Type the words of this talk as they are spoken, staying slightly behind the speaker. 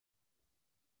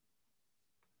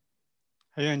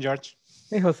How you doing, George?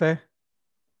 Hey, Jose.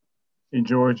 Hey,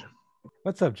 George.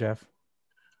 What's up, Jeff?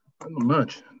 Not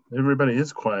much. Everybody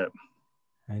is quiet.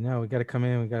 I know. We got to come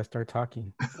in. We got to start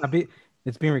talking.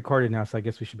 It's being recorded now, so I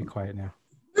guess we should be quiet now.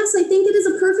 Yes, I think it is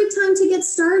a perfect time to get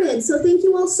started. So thank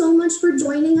you all so much for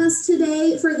joining us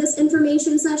today for this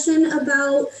information session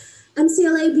about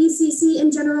MCLA, BCC,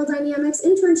 and General Dynamics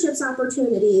internships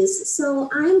opportunities. So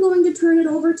I'm going to turn it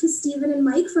over to Stephen and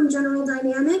Mike from General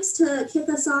Dynamics to kick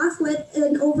us off with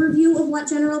an overview of what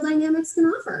General Dynamics can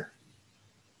offer.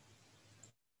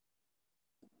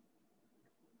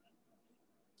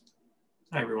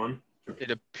 Hi, everyone.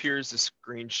 It appears the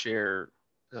screen share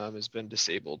has been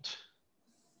disabled.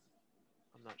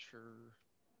 I'm not sure.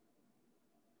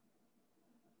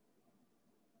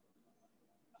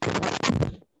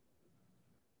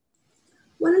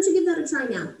 Why don't you give that a try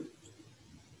now?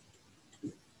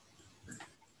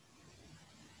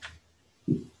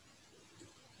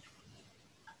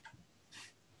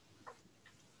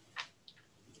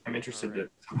 I'm interested to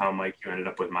how, Mike, you ended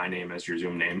up with my name as your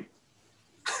Zoom name.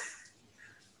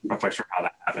 I'm not quite sure how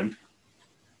that happened.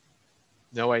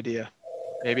 No idea.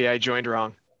 Maybe I joined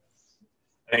wrong.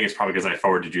 I think it's probably because I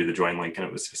forwarded you the join link and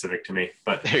it was specific to me.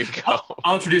 But there you go.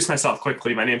 I'll introduce myself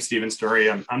quickly. My name's Stephen Story.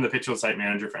 I'm the Pittsfield Site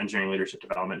Manager for Engineering Leadership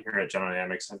Development here at General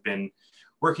Dynamics. I've been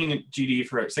working at GD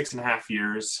for 6.5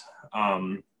 years.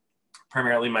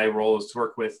 Primarily, my role is to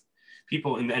work with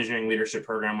people in the Engineering Leadership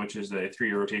Program, which is a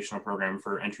 3-year rotational program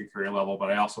for entry career level, but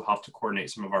I also help to coordinate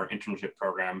some of our internship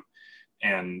program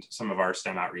and some of our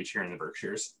STEM outreach here in the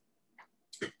Berkshires.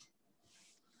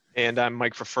 And I'm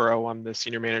Mike Fafuro. I'm the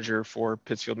Senior Manager for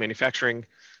Pittsfield Manufacturing.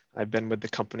 I've been with the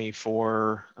company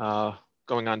for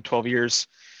going on 12 years,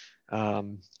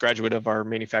 graduate of our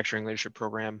Manufacturing Leadership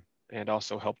Program, and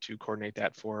also help to coordinate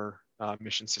that for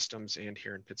Mission Systems and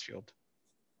here in Pittsfield.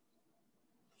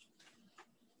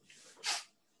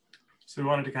 So we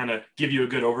wanted to kind of give you a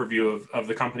good overview of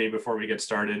the company before we get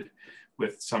started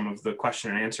with some of the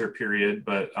question and answer period.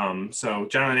 But so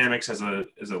General Dynamics is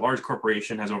a large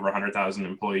corporation, has over 100,000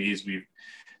 employees.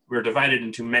 We're divided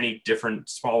into many different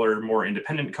smaller, more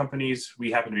independent companies.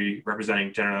 We happen to be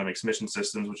representing General Dynamics Mission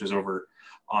Systems, which is over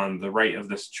on the right of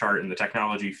this chart in the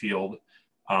technology field.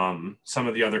 Some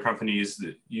of the other companies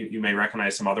that you may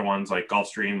recognize, some other ones like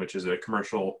Gulfstream, which is a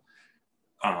commercial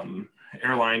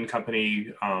airline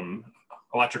company.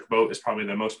 Electric Boat is probably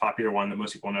the most popular one that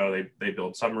most people know. They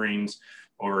build submarines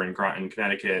over in Groton,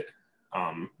 Connecticut.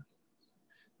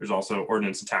 There's also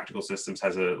Ordnance and Tactical Systems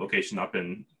has a location up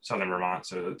in southern Vermont,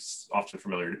 so it's often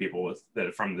familiar to people that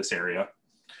are from this area.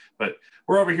 But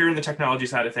we're over here in the technology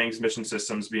side of things, Mission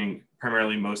Systems being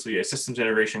primarily mostly a systems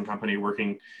integration company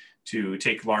working to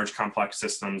take large complex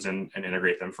systems and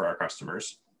integrate them for our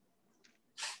customers.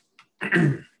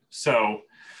 So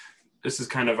this is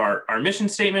kind of our mission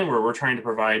statement, where we're trying to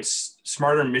provide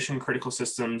smarter mission critical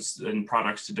systems and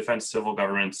products to defense, civil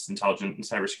governments, intelligence, and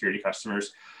cybersecurity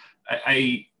customers.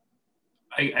 I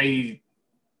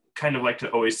kind of like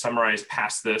to always summarize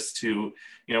past this to,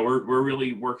 we're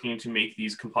really working to make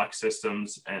these complex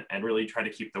systems and really try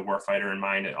to keep the warfighter in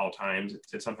mind at all times.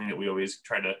 It's something that we always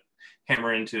try to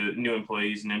hammer into new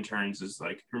employees and interns is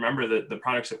like, remember that the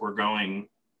products that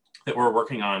we're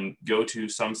working on go to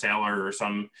some sailor or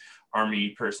some Army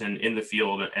person in the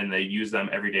field, and they use them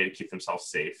every day to keep themselves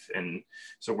safe. And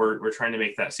so we're trying to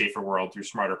make that safer world through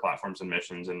smarter platforms and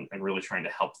missions, and really trying to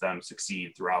help them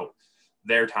succeed throughout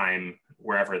their time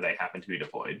wherever they happen to be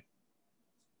deployed.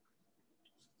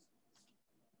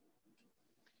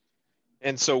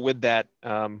 And so with that,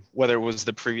 whether it was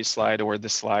the previous slide or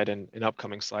this slide and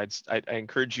upcoming slides, I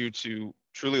encourage you to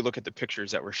truly look at the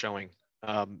pictures that we're showing.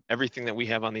 Everything that we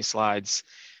have on these slides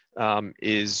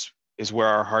is where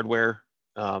our hardware,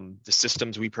 the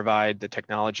systems we provide, the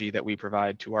technology that we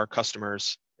provide to our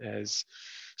customers. As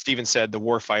Stephen said, the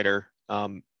warfighter,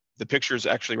 the pictures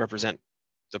actually represent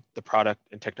the product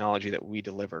and technology that we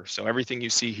deliver. So everything you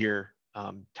see here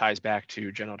ties back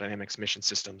to General Dynamics Mission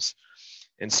Systems.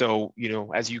 And so,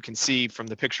 as you can see from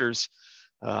the pictures,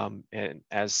 and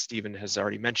as Stephen has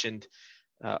already mentioned,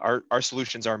 our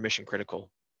solutions are mission critical.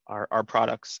 Our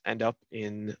products end up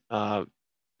in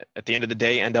at the end of the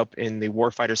day, end up in the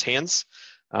warfighters' hands,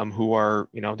 who are,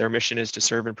 their mission is to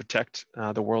serve and protect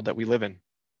the world that we live in.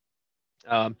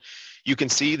 You can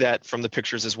see that from the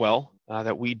pictures as well,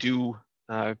 that we do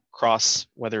cross,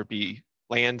 whether it be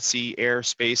land, sea, air,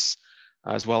 space,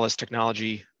 as well as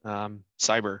technology,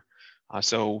 cyber.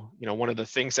 So, one of the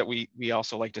things that we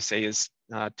also like to say is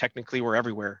technically we're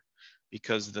everywhere,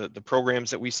 because the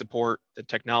programs that we support, the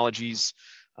technologies,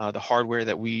 the hardware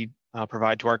that we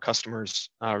provide to our customers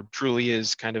truly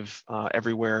is kind of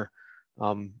everywhere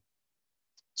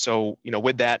So,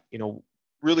 with that,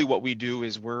 really what we do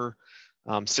is we're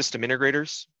system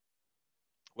integrators,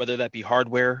 whether that be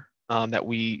hardware that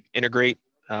we integrate.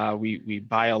 We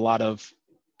buy a lot of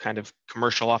kind of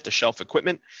commercial off-the-shelf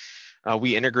equipment.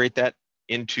 We integrate that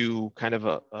into kind of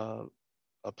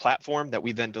a platform that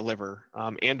we then deliver,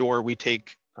 and or we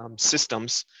take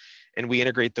systems and we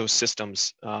integrate those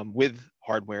systems with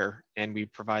hardware, and we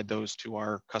provide those to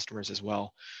our customers as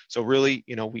well. So really,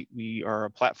 we are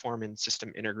a platform and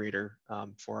system integrator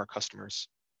for our customers.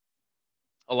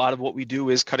 A lot of what we do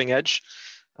is cutting edge.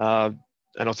 I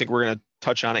don't think we're going to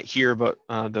touch on it here, but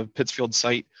the Pittsfield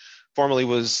site formerly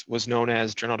was known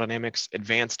as General Dynamics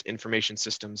Advanced Information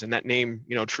Systems, and that name,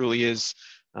 truly is.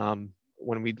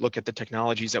 When we look at the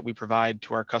technologies that we provide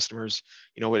to our customers,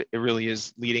 it really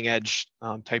is leading edge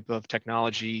type of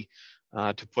technology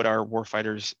to put our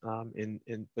warfighters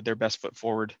in with their best foot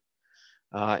forward.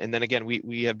 And then again,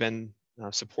 we have been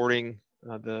supporting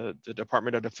the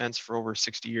Department of Defense for over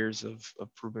 60 years of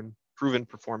proven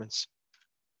performance.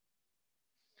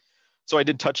 So I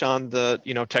did touch on the,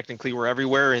 technically we're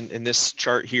everywhere, and this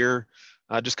chart here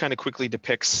just kind of quickly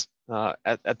depicts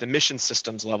at the mission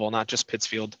systems level, not just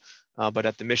Pittsfield, but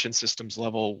at the mission systems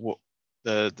level,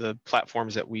 the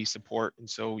platforms that we support. And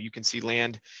so you can see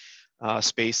land,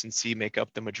 space, and sea make up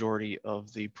the majority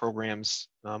of the programs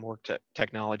or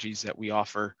technologies that we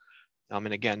offer.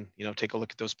 And again, take a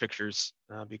look at those pictures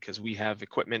because we have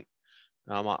equipment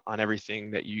on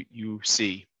everything that you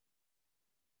see.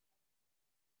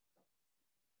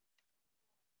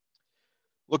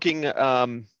 Looking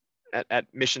at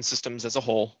mission systems as a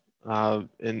whole,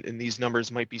 and these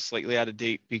numbers might be slightly out of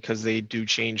date because they do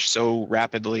change so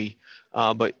rapidly,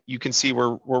 but you can see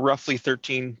we're roughly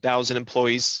 13,000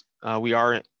 employees. We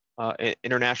are an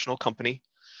international company.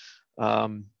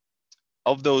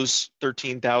 Of those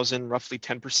 13,000, roughly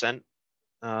 10%,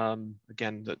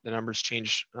 again, the numbers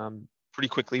change pretty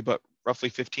quickly, but roughly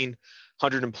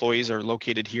 1,500 employees are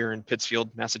located here in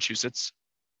Pittsfield, Massachusetts.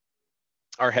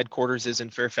 Our headquarters is in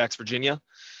Fairfax, Virginia.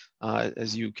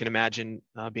 As you can imagine,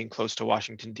 being close to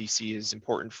Washington, D.C. is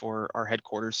important for our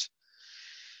headquarters.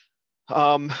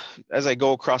 As I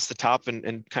go across the top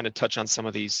and kind of touch on some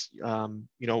of these,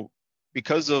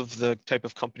 because of the type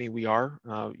of company we are,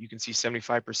 you can see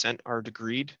 75% are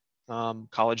degreed,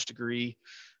 college degree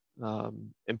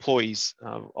employees.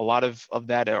 A lot of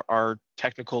that are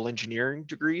technical engineering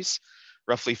degrees.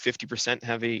 Roughly 50%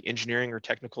 have a engineering or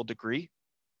technical degree.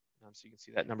 So you can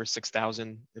see that number,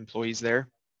 6,000 employees there.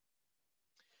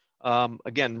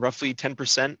 Again, roughly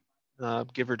 10%,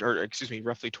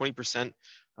 roughly 20%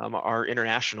 are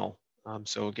international.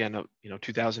 So again,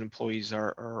 2,000 employees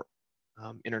are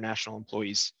international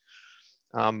employees.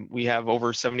 We have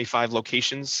over 75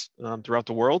 locations throughout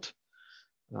the world.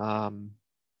 And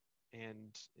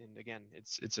again,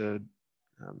 it's a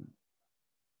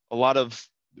lot of,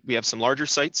 we have some larger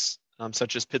sites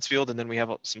such as Pittsfield, and then we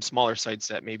have some smaller sites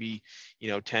that maybe,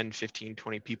 10, 15,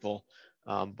 20 people.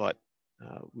 But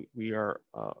we are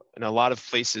in a lot of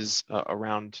places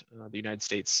around the United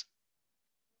States.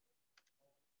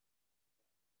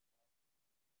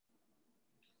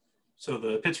 So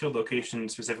the Pittsfield location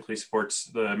specifically supports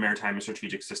the maritime and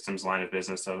strategic systems line of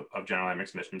business of General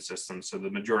Dynamics Mission Systems. So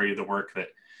the majority of the work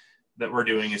that we're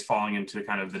doing is falling into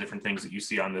kind of the different things that you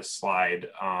see on this slide.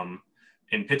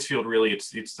 In Pittsfield, really,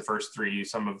 it's the first three,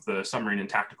 some of the submarine and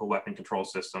tactical weapon control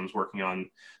systems, working on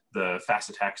the fast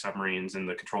attack submarines and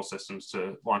the control systems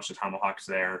to launch the Tomahawks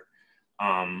there.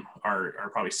 Our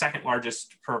probably second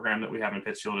largest program that we have in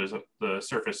Pittsfield is the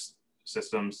surface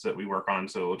systems that we work on.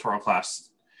 So Littoral class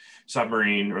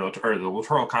submarine or the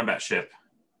Littoral combat ship,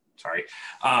 sorry,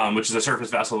 which is a surface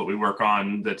vessel that we work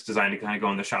on that's designed to kind of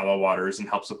go in the shallow waters and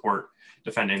help support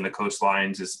defending the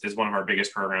coastlines is one of our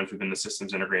biggest programs. We've been the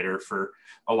systems integrator for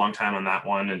a long time on that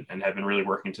one and have been really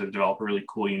working to develop really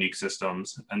cool, unique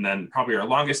systems. And then probably our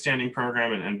longest standing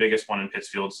program and biggest one in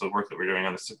Pittsfield is the work that we're doing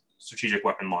on the strategic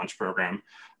weapon launch program.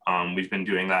 We've been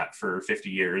doing that for 50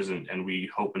 years and we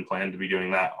hope and plan to be doing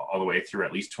that all the way through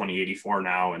at least 2084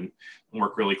 now, and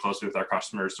work really closely with our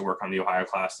customers to work on the Ohio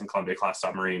class and Columbia class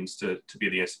submarines to be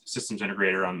the systems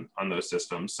integrator on those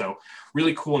systems. So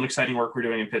really cool and exciting work we're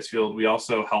doing in Pittsfield. We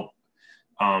also help,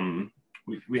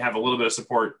 we have a little bit of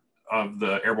support of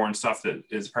the airborne stuff that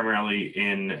is primarily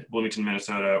in Bloomington,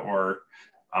 Minnesota, or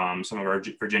some of our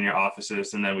Virginia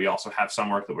offices. And then we also have some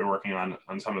work that we're working on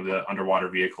some of the underwater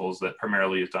vehicles that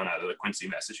primarily is done out of the Quincy,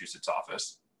 Massachusetts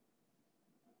office.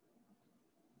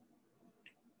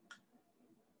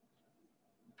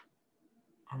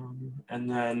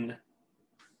 And then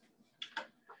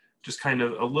just kind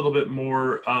of a little bit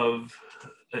more of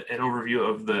an overview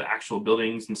of the actual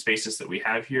buildings and spaces that we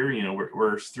have here. You know,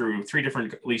 we're through 3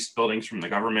 different leased buildings from the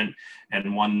government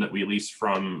and 1 that we leased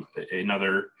from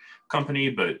another company,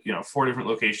 but, you know, 4 different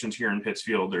locations here in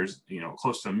Pittsfield. There's, you know,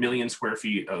 close to 1 million square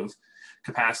feet of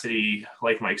capacity.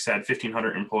 Like Mike said,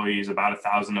 1,500 employees, about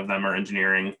 1,000 of them are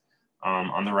engineering.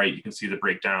 On the right, you can see the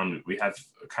breakdown. We have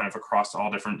kind of across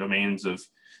all different domains of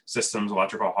systems,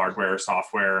 electrical, hardware,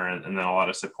 software, and then a lot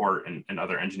of support and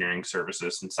other engineering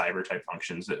services and cyber type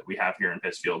functions that we have here in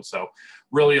Pittsfield. So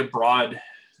really a broad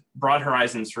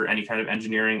horizons for any kind of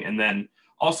engineering, and then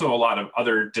also a lot of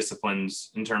other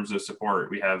disciplines in terms of support.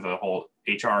 We have a whole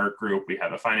HR group, we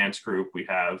have a finance group, we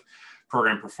have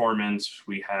program performance,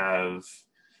 we have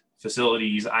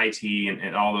facilities, IT,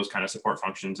 and all those kind of support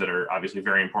functions that are obviously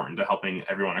very important to helping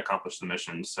everyone accomplish the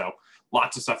mission. So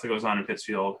lots of stuff that goes on in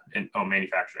Pittsfield. And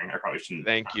manufacturing, I probably shouldn't.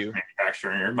 Thank you.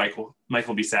 Manufacturing, or Mike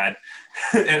will be sad.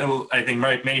 And I think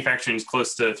manufacturing is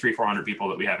close to 300-400 people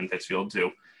that we have in Pittsfield too,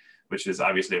 which is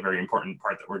obviously a very important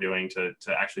part that we're doing to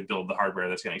actually build the hardware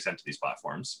that's getting sent to these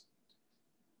platforms.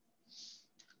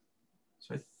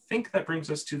 So I think that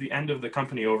brings us to the end of the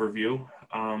company overview.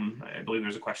 I believe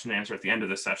there's a question and answer at the end of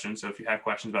this session. So if you have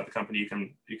questions about the company, you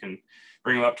can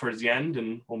bring them up towards the end,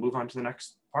 and we'll move on to the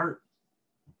next part.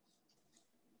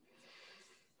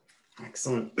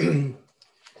 Excellent.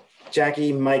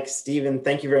 Jackie, Mike, Stephen,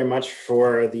 thank you very much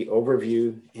for the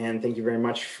overview. And thank you very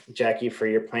much, Jackie, for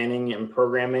your planning and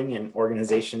programming and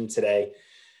organization today.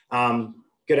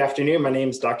 Good afternoon. My name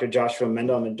is Dr. Joshua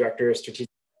Mendel. I'm a Director of Strategic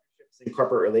Partnerships and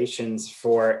Corporate Relations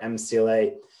for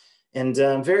MCLA. And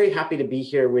I'm very happy to be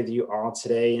here with you all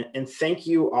today. And thank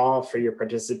you all for your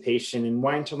participation and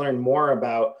wanting to learn more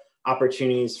about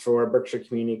opportunities for Berkshire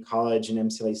Community College and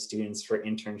MCLA students for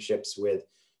internships with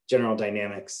General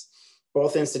Dynamics.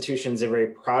 Both institutions are very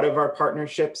proud of our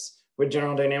partnerships with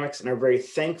General Dynamics and are very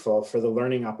thankful for the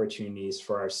learning opportunities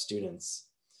for our students.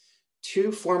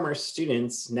 2 former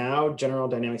students, now General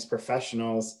Dynamics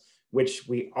professionals, which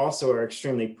we also are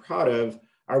extremely proud of,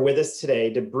 are with us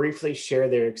today to briefly share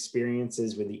their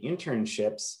experiences with the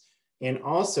internships and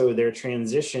also their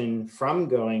transition from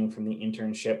going from the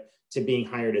internship to being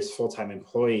hired as full-time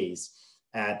employees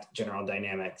at General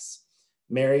Dynamics.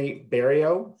 Mary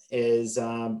Barrio is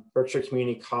Berkshire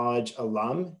Community College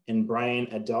alum, and Brian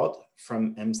Adult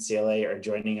from MCLA are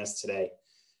joining us today.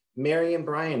 Mary and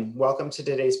Brian, welcome to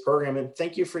today's program, and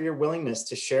thank you for your willingness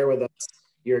to share with us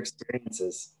your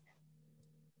experiences.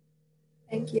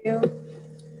 Thank you.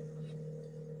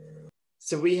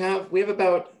 So we have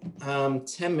about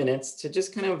 10 minutes to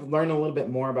just kind of learn a little bit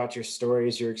more about your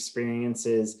stories, your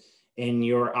experiences, and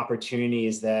your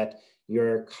opportunities that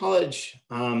your college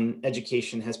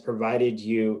education has provided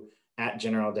you at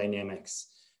General Dynamics.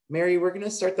 Mary, we're going to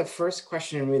start the first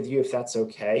question with you, if that's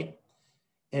okay.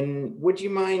 And would you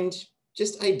mind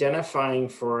just identifying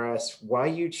for us why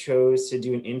you chose to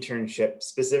do an internship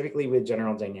specifically with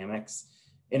General Dynamics?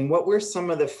 And what were some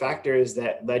of the factors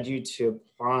that led you to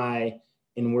apply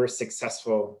and were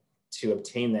successful to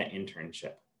obtain that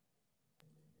internship?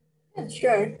 Yeah,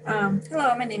 sure.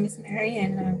 Hello, my name is Mary,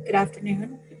 and good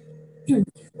afternoon.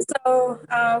 So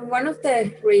one of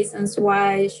the reasons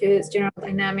why I chose General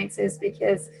Dynamics is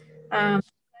because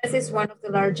this is one of the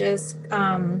largest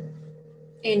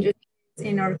industries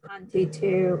in our country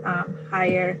to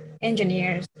hire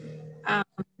engineers.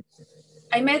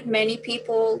 I met many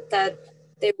people that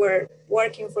they were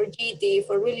working for GD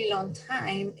for a really long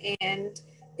time, and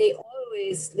they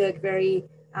always look very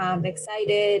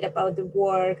excited about the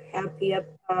work, happy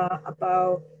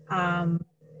about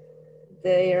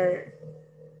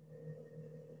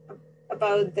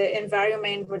the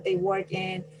environment where they work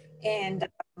in, and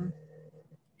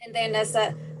then as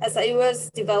I was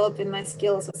developing my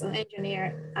skills as an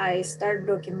engineer, I started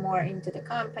looking more into the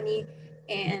company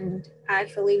and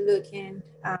actually looking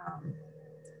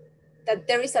that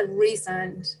there is a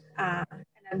reason, an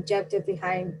objective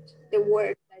behind the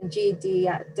work that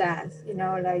GD does, you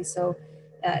know, like, so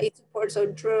it supports our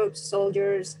troops,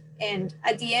 soldiers, and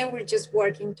at the end, we're just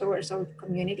working towards our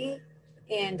community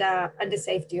and the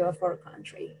safety of our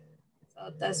country.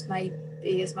 So that's my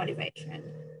biggest motivation,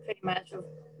 pretty much, of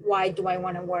why do I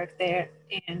want to work there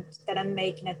and that I'm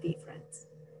making a difference.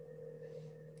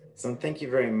 So thank you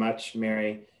very much,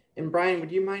 Mary. And Brian,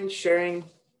 would you mind sharing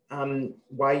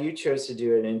why you chose to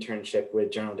do an internship with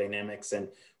General Dynamics, and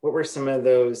what were some of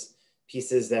those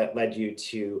pieces that led you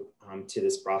to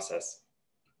this process?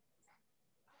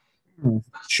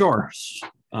 Sure.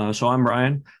 So I'm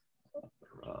Brian.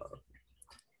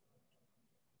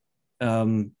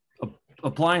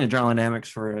 Applying to General Dynamics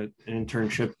for an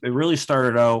internship, it really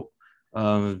started out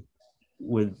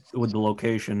with the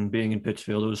location being in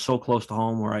Pittsfield. It was so close to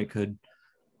home where I could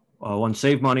one,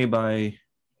 save money by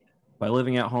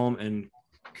living at home and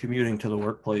commuting to the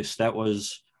workplace. That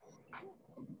was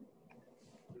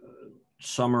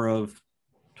summer of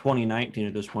 2019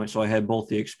 at this point, so I had both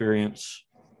the experience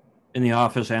in the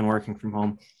office and working from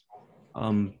home.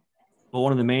 But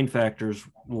one of the main factors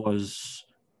was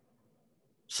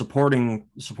supporting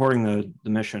the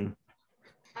mission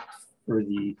for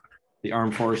the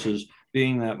armed forces.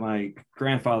 Being that my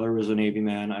grandfather was a Navy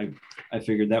man, I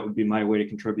figured that would be my way to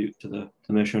contribute to the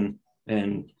mission,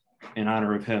 and in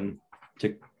honor of him,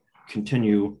 to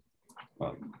continue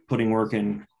putting work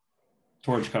in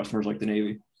towards customers like the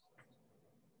Navy.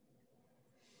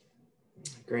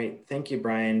 Great, thank you,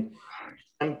 Brian.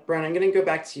 Brian, I'm going to go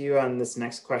back to you on this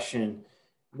next question.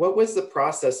 What was the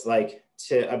process like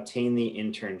to obtain the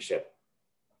internship?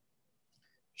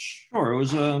 Sure, it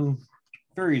was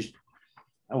very,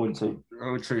 I would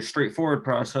say straightforward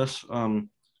process.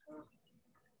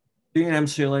 Being at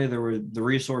MCLA, there were the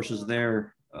resources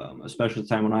there, especially the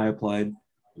time when I applied.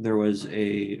 There was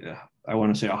I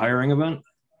want to say a hiring event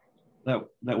that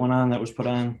went on, that was put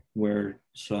on, where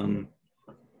some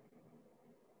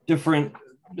different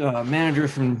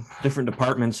managers from different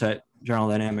departments at General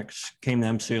Dynamics came to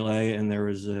MCLA, and there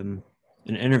was an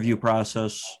interview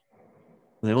process.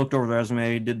 They looked over the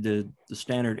resume, did the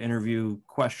standard interview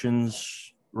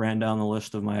questions, ran down the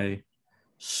list of my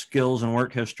skills and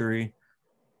work history,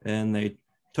 and they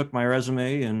took my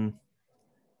resume and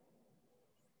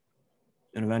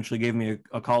eventually gave me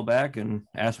a call back and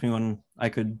asked me when I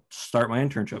could start my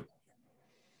internship.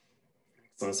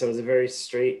 Excellent. So it was a very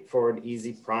straightforward,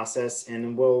 easy process,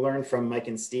 and we'll learn from Mike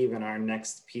and Steve in our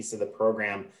next piece of the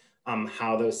program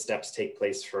how those steps take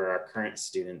place for our current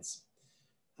students.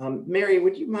 Mary,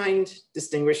 would you mind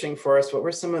distinguishing for us what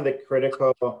were some of the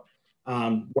critical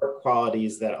work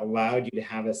qualities that allowed you to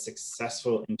have a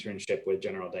successful internship with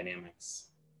General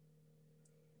Dynamics?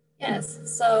 Yes,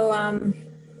 so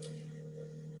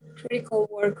critical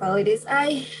work qualities.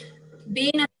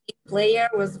 Being a team player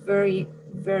was very,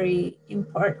 very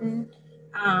important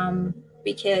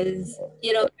because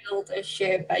you don't build a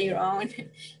ship by your own.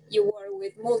 You work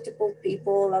with multiple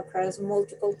people across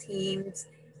multiple teams,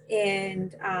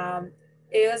 and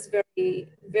it was very,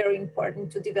 very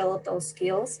important to develop those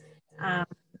skills.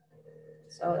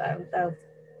 So that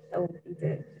would be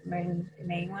the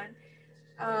main one.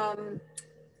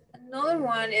 Another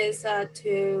one is I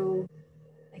think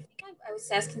I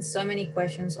was asking so many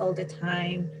questions all the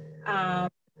time.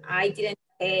 I didn't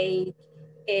take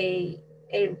a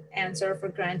answer for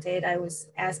granted. I was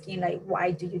asking, like,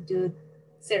 why do you do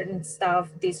certain stuff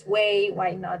this way?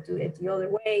 Why not do it the other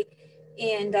way?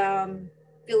 And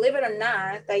believe it or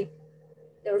not,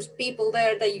 there's people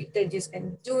there that just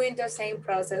been doing the same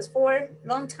process for a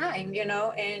long time, you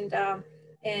know, and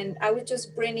I was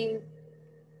just bringing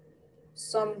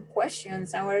some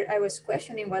questions, and I was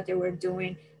questioning what they were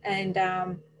doing, and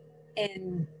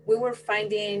we were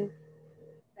finding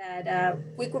that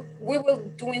we were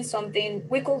doing something,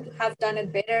 we could have done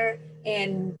it better,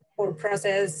 and our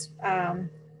process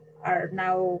are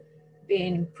now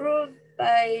being improved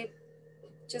by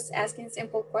just asking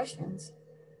simple questions.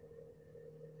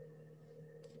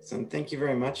 So thank you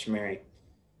very much, Mary.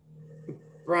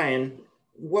 Brian,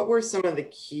 what were some of the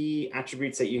key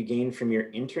attributes that you gained from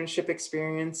your internship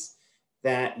experience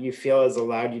that you feel has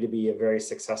allowed you to be a very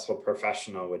successful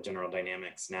professional with General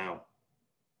Dynamics now?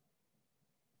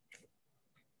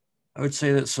 I would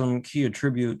say that some key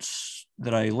attributes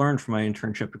that I learned from my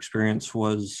internship experience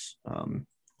was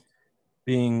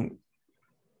being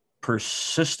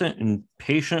persistent and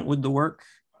patient with the work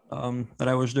that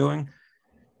I was doing,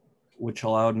 which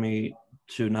allowed me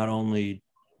to not only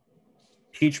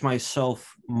teach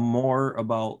myself more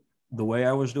about the way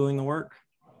I was doing the work.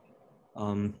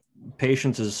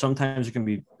 Patience is sometimes it can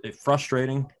be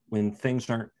frustrating when things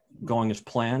aren't going as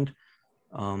planned.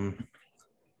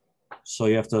 So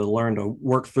you have to learn to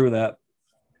work through that,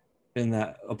 and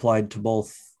that applied to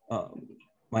both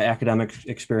my academic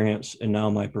experience and now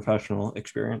my professional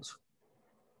experience.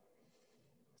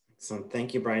 So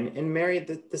thank you, Brian. And Mary,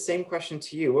 the same question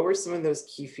to you. What were some of those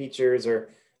key features or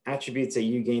attributes that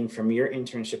you gained from your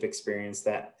internship experience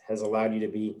that has allowed you to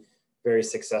be very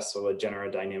successful at General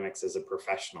Dynamics as a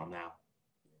professional now?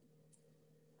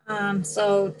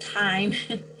 So time,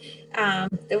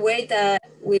 the way that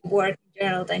we work in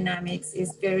General Dynamics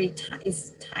is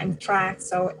is time tracked.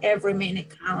 So every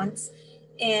minute counts.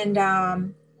 And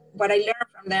what I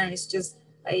learned from there is just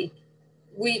like,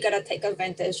 we gotta take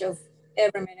advantage of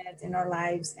every minute in our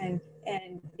lives. And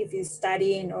if you're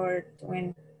studying or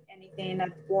doing any anything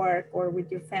at work or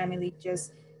with your family,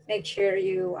 just make sure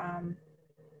you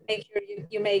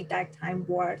make that time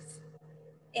worth.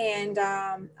 And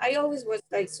I always was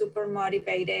like super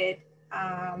motivated,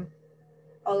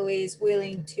 always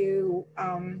willing to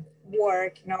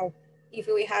work, you know, if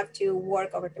we have to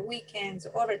work over the weekends,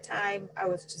 overtime, I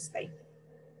was just like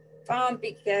fun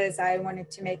because I wanted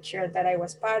to make sure that I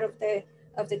was part of the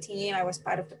team, I was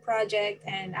part of the project,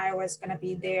 and I was gonna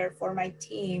be there for my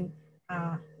team,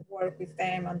 work with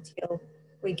them until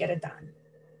we get it done.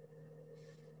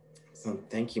 So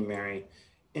thank you, Mary.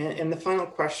 And the final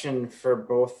question for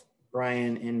both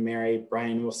Brian and Mary.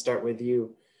 Brian, we'll start with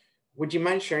you. Would you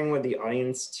mind sharing with the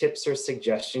audience tips or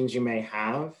suggestions you may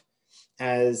have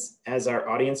as our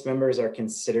audience members are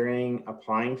considering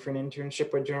applying for an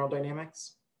internship with General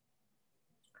Dynamics?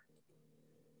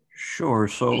 Sure.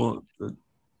 So the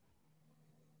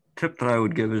tip that I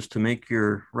would give is to make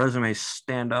your resume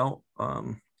stand out.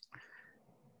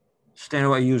 Stand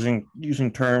out by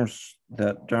using terms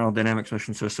that General Dynamics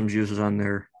Mission Systems uses on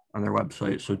their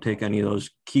website. So take any of those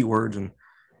keywords and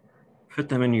fit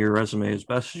them into your resume as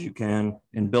best as you can,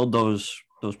 and build those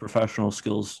professional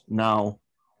skills now.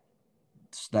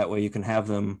 So that way you can have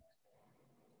them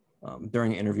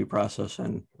during the interview process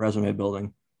and resume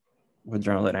building with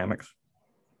General Dynamics.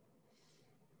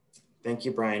 Thank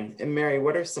you, Brian. And Mary,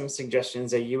 what are some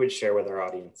suggestions that you would share with our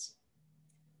audience?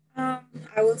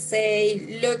 I would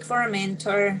say look for a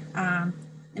mentor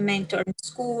in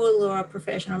school, or a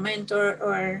professional mentor,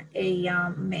 or a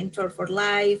mentor for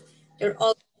life. They're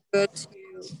all good to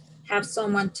have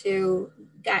someone to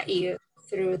guide you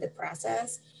through the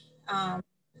process.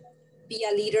 Be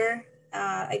a leader.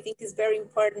 I think it's very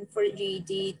important for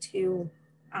GED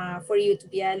for you to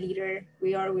be a leader.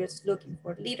 We are always looking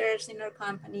for leaders in our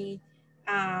company.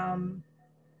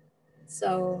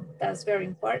 So that's very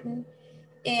important.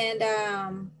 And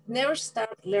never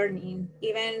stop learning.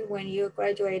 Even when you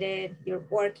graduated, you're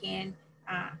working,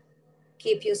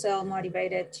 keep yourself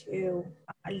motivated to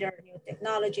learn new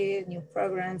technologies, new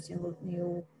programs,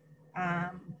 new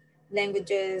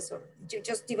languages, or to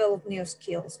just develop new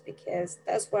skills, because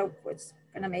that's what's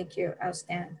gonna make you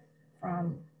outstand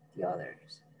from the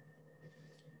others.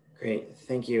 Great,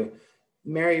 thank you.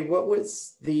 Mary, what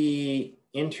was the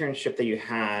internship that you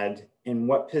had, and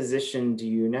what position do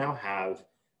you now have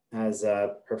as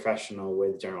a professional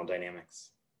with General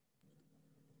Dynamics?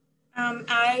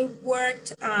 I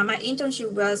worked, my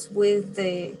internship was with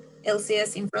the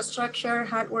LCS infrastructure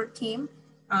hardware team.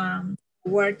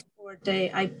 Worked for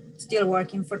I'm still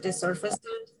working for the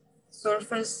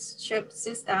surface ship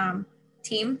system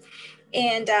team.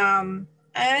 And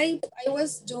I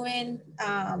was doing,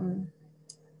 I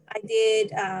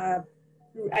did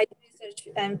research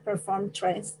and performed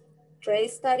trace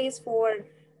studies for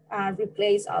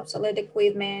replace obsolete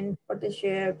equipment for the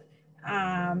ship.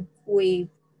 We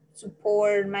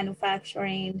support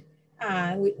manufacturing,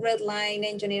 with redline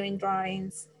engineering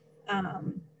drawings,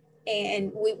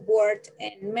 and we worked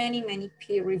in many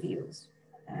peer reviews.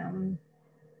 And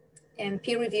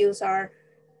peer reviews are,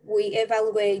 we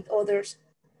evaluate other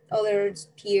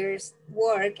peers'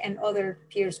 work, and other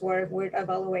peers' work will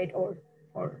evaluate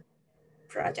our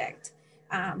project.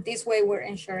 This way we're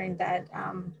ensuring that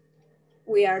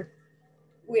we are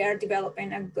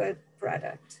developing a good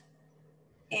product.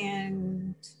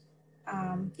 And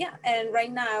yeah, and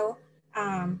right now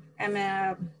I'm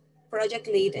a project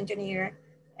lead engineer.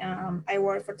 I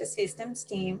work for the systems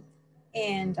team,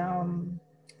 and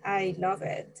I love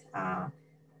it.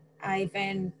 I've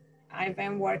been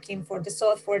working for the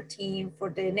software team, for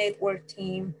the network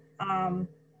team, and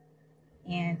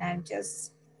I'm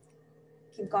just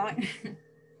keep going.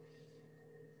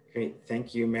 Great,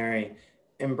 thank you, Mary.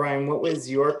 And Brian, what was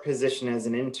your position as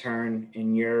an intern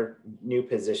in your new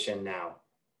position now?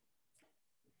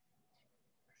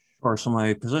 Sure. So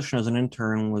my position as an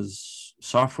intern was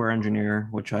software engineer,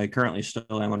 which I currently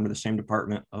still am under the same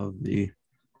department of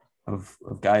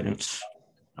guidance.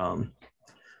 In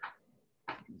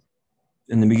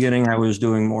the beginning, I was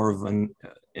doing more of an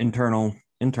internal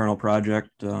project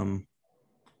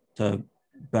to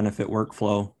benefit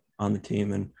workflow on the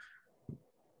team, and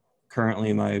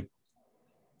currently my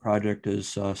project is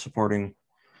supporting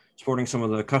some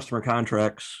of the customer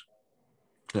contracts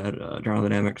that General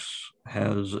Dynamics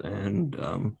has, and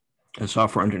as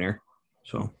software engineer.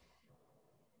 So,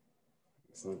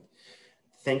 excellent.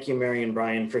 Thank you, Mary and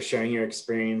Brian, for sharing your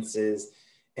experiences.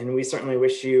 And we certainly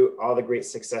wish you all the great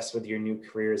success with your new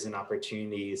careers and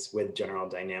opportunities with General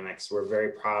Dynamics. We're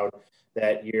very proud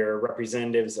that you're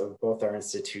representatives of both our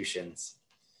institutions.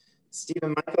 Steve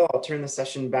and Michael, I'll turn the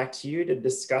session back to you to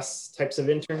discuss types of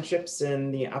internships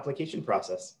and the application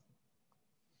process.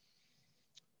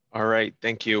 All right,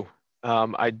 thank you.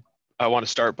 I want to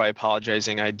start by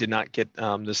apologizing. I did not get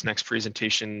this next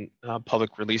presentation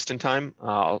public released in time.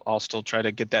 I'll still try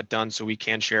to get that done so we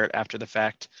can share it after the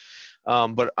fact.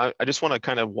 But I just want to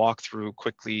kind of walk through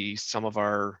quickly some of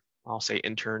our, I'll say,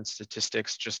 intern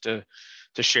statistics just to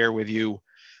share with you.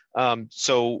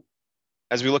 So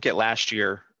as we look at last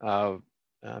year,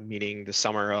 meaning the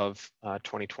summer of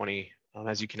 2020,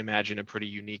 as you can imagine, a pretty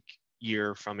unique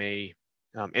year from a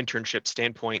internship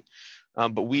standpoint,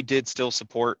 but we did still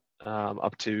support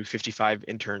up to 55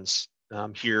 interns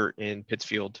here in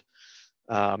Pittsfield.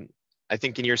 I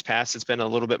think in years past, it's been a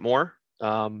little bit more,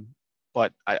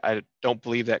 but I don't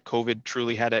believe that COVID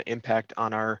truly had an impact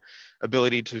on our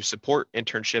ability to support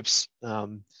internships.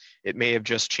 It may have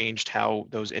just changed how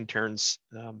those interns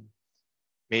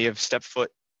may have stepped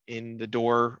foot in the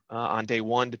door on day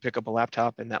one to pick up a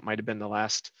laptop, and that might have been the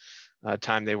last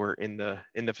time they were in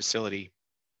the facility.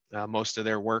 Most of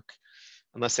their work,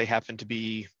 unless they happen to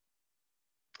be,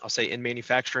 I'll say, in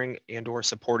manufacturing and or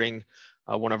supporting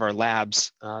one of our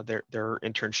labs, their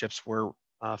internships were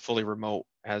fully remote,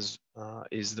 as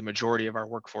is the majority of our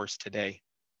workforce today.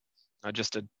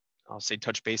 Just to, I'll say,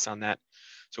 touch base on that.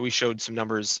 So we showed some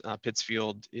numbers.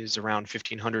 Pittsfield is around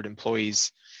 1,500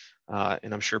 employees,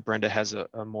 and I'm sure Brenda has a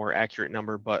more accurate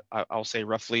number, but I'll say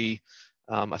roughly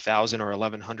 1,000 or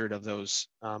 1,100 of those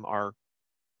are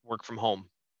work from home.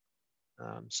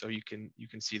 So you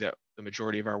can see that the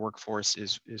majority of our workforce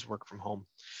is work from home.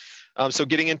 So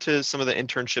getting into some of the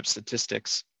internship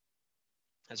statistics,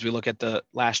 as we look at the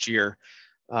last year,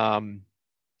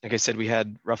 like I said, we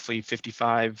had roughly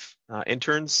 55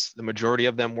 interns. The majority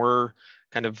of them were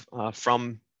kind of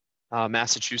from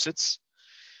Massachusetts.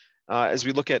 As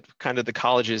we look at kind of the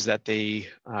colleges that they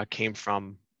came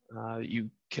from, you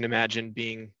can imagine,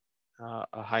 being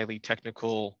a highly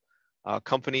technical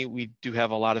company, we do have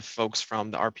a lot of folks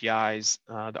from the RPIs,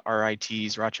 the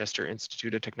RITs, Rochester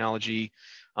Institute of Technology,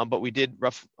 but we did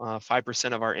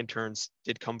 5% of our interns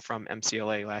did come from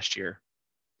MCLA last year,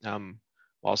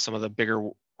 while some of the bigger,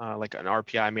 like an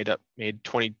RPI made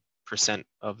 20%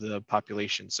 of the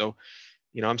population. So,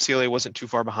 you know, MCLA wasn't too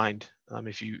far behind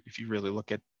if you really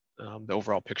look at the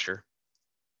overall picture.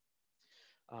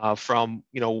 From,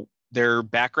 you know, their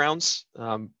backgrounds,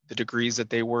 the degrees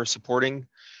that they were supporting,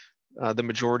 the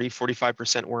majority,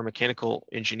 45%, were mechanical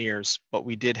engineers, but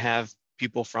we did have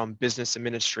people from business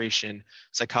administration,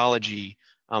 psychology,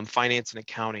 finance and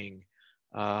accounting,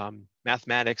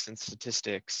 mathematics and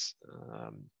statistics,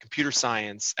 computer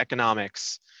science,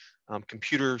 economics,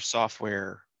 computer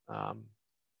software,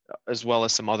 as well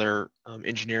as some other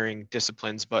engineering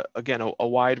disciplines, but again, a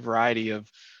wide variety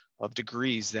of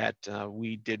degrees that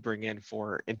we did bring in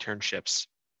for internships.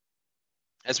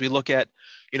 As we look at,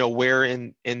 you know, where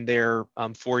in their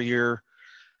 4-year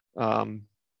kind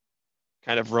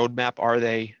of roadmap are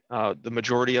they, the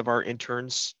majority of our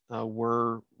interns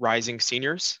were rising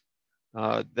seniors.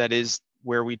 That is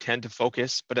where we tend to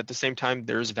focus, but at the same time,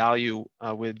 there's value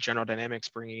with General Dynamics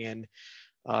bringing in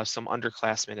some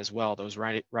underclassmen as well, those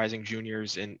rising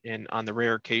juniors, and on the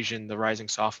rare occasion, the rising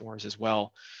sophomores as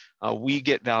well. We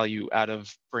get value out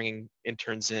of bringing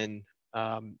interns in,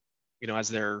 you know, as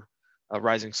they're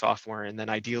rising sophomore, and then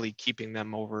ideally keeping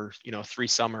them over, you know, 3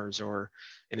 summers, or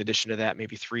in addition to that,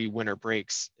 maybe 3 winter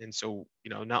breaks. And so, you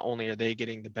know, not only are they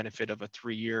getting the benefit of a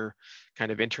 3-year kind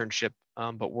of internship,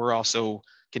 but we're also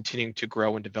continuing to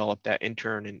grow and develop that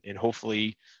intern, and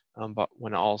hopefully, but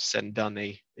when all's said and done,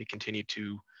 they continue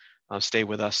to stay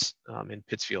with us in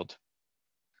Pittsfield.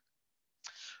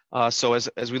 So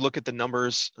as we look at the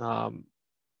numbers,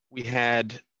 we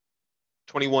had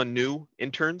 21 new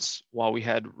interns, while we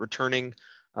had returning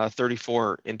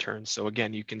 34 interns. So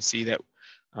again, you can see that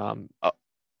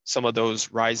some of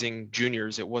those rising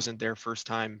juniors, it wasn't their first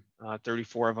time.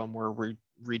 34 of them were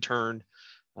returning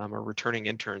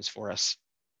interns for us.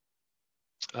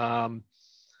 The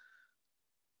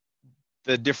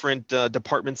different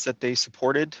departments that they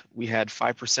supported, we had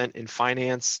 5% in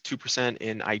finance, 2%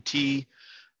 in IT,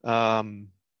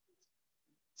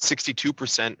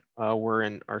 62% were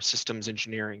in our systems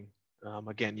engineering.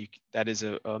 Again, that is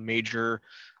a major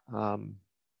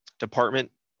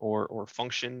department or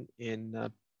function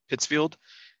in Pittsfield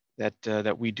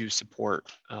that we do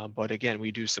support. But again,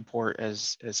 we do support,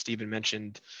 as Stephen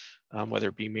mentioned, whether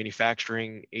it be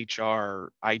manufacturing,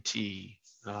 HR, IT,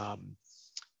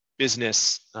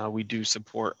 business, we do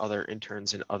support other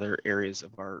interns in other areas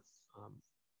of our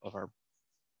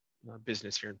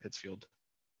business here in Pittsfield.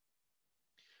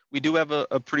 We do have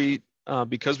a pretty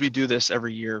because we do this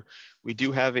every year, we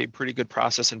do have a pretty good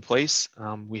process in place.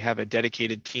 We have a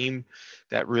dedicated team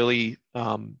that really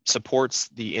supports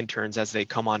the interns as they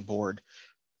come on board.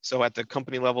 So at the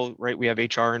company level, right, we have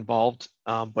HR involved,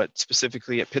 but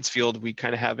specifically at Pittsfield, we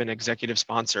kind of have an executive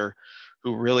sponsor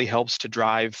who really helps to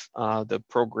drive the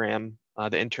program,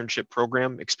 the internship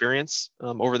program experience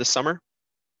over the summer.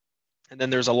 And then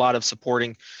there's a lot of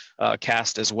supporting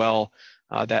cast as well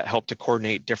that help to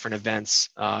coordinate different events,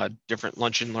 different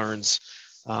lunch and learns,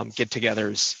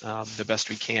 get-togethers the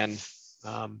best we can.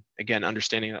 Again,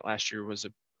 understanding that last year was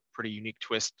a pretty unique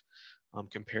twist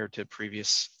compared to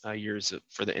previous years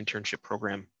for the internship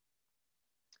program.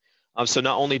 So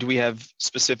not only do we have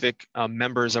specific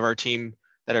members of our team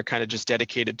that are kind of just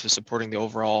dedicated to supporting the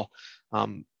overall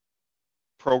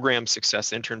program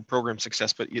success, intern program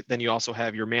success, but then you also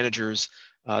have your managers,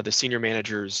 the senior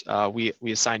managers. We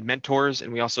assign mentors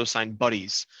and we also assign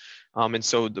buddies. And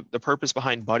so the purpose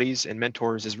behind buddies and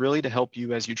mentors is really to help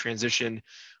you as you transition,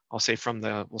 I'll say from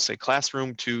the, we'll say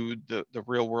classroom to the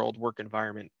real world work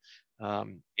environment,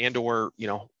 and or, you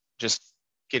know, just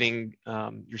getting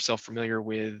yourself familiar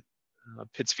with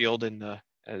Pittsfield and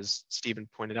as Stephen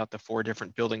pointed out, the 4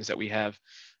 different buildings that we have.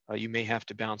 You may have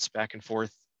to bounce back and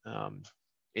forth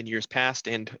in years past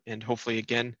and hopefully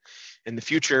again in the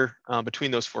future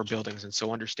between those 4 buildings. And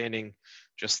so understanding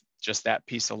just that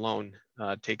piece alone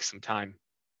takes some time.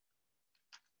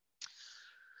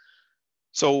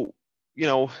 So, you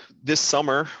know, this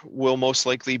summer will most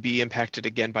likely be impacted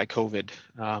again by COVID.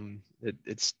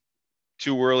 It's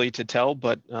too early to tell,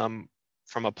 but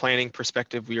from a planning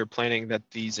perspective, we are planning that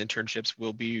these internships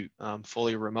will be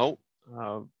fully remote,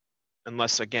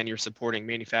 unless again you're supporting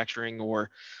manufacturing or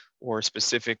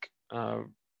specific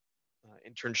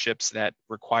internships that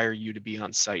require you to be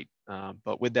on site.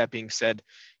 But with that being said,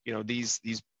 you know,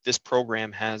 this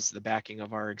program has the backing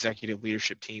of our executive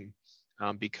leadership team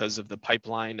because of the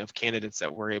pipeline of candidates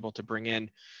that we're able to bring in,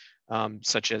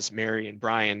 such as Mary and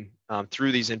Brian,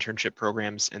 through these internship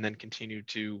programs, and then continue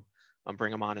to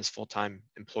bring them on as full-time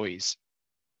employees.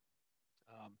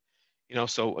 You know,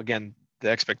 so again, the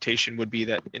expectation would be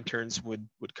that interns would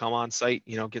come on site,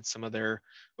 you know, get some of their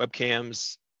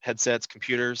webcams, headsets,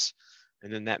 computers,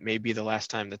 and then that may be the last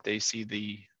time that they see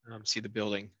the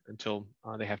building until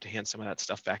they have to hand some of that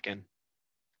stuff back in.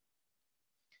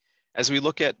 As we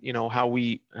look at, you know, how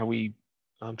we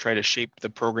try to shape the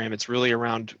program, it's really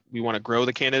around, we want to grow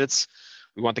the candidates,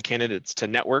 we want the candidates to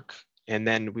network, and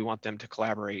then we want them to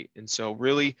collaborate. And so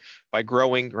really by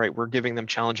growing, right, we're giving them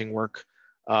challenging work.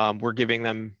 We're giving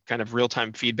them kind of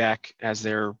real-time feedback as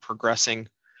they're progressing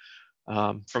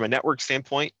from a network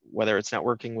standpoint, whether it's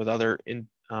networking with other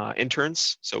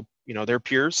interns, so, you know, their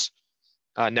peers,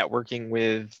 networking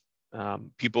with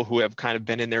people who have kind of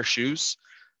been in their shoes,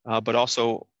 but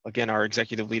also, again, our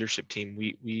executive leadership team.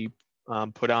 We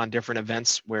put on different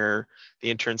events where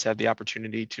the interns have the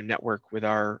opportunity to network with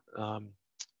our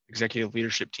executive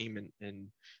leadership team and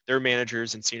their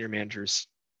managers and senior managers.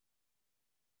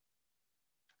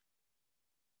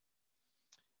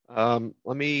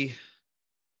 Let me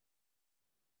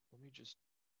just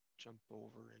jump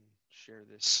over and share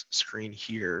this screen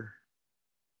here.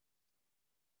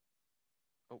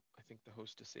 Oh, I think the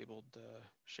host disabled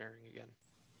sharing again.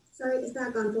 Sorry, it's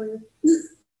back on for you.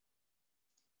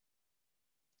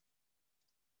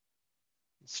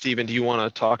 Stephen, do you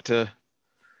want to talk to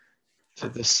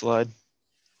this slide?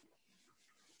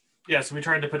 Yeah, so we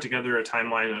tried to put together a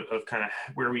timeline of kind of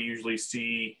where we usually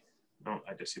see, oh,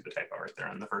 I just see the typo right there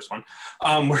on the first one,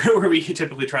 where we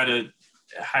typically try to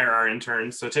hire our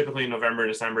interns. So typically November,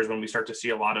 December is when we start to see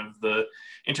a lot of the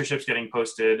internships getting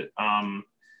posted.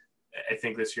 I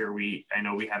think this year I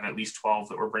know we have at least 12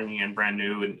 that we're bringing in brand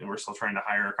new, and we're still trying to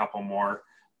hire a couple more.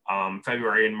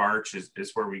 February and March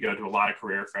is where we go to a lot of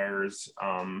career fairs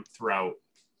throughout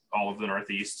all of the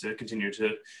Northeast to continue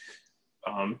to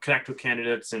connect with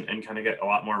candidates and kind of get a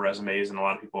lot more resumes and a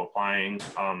lot of people applying.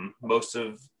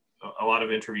 A lot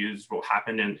of interviews will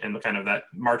happen in the kind of that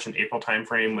March and April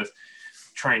timeframe, with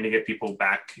trying to get people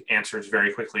back answers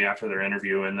very quickly after their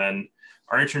interview. And then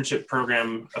our internship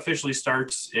program officially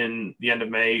starts in the end of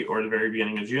May or the very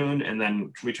beginning of June. And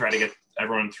then we try to get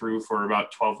everyone through for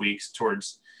about 12 weeks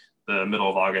towards the middle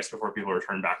of August before people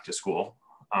return back to school.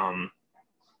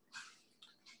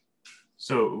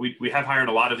 So we have hired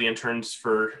a lot of the interns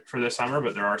for this summer,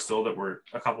 but there are still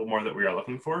a couple more that we are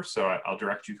looking for. So I'll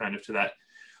direct you kind of to that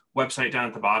website down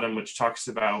at the bottom, which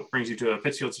brings you to a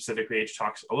Pittsfield specific page,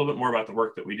 talks a little bit more about the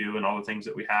work that we do and all the things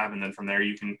that we have. And then from there,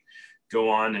 you can go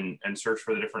on and search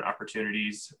for the different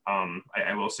opportunities.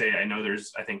 I will say, I know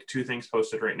there's, I think, 2 things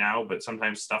posted right now, but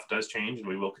sometimes stuff does change and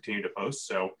we will continue to post.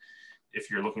 So if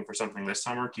you're looking for something this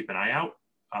summer, keep an eye out.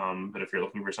 But if you're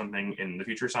looking for something in the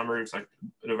future summers, like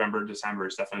November, December,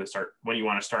 is definitely when you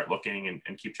want to start looking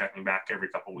and keep checking back every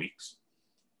couple weeks.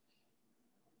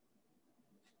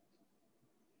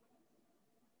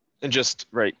 And just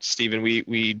right, Stephen,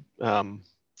 we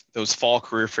those fall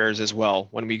career fairs as well.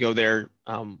 When we go there,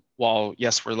 while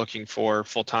yes, we're looking for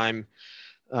full-time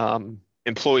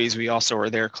employees, we also are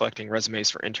there collecting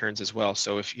resumes for interns as well.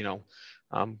 So if,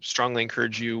 strongly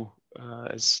encourage you,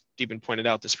 as Stephen pointed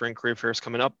out, the spring career fair is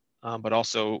coming up, but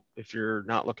also if you're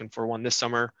not looking for one this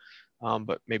summer,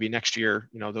 but maybe next year,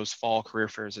 those fall career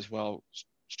fairs as well,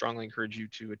 strongly encourage you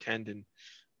to attend and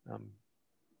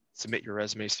submit your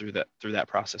resumes through that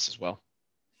process as well.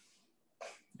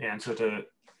 Yeah, and so to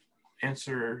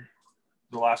answer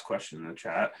the last question in the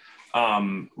chat,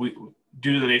 we,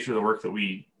 due to the nature of the work that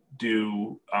we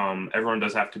do, everyone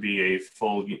does have to be a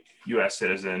full U.S.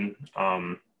 citizen.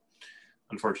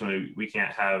 Unfortunately, we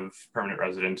can't have permanent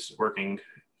residents working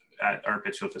at our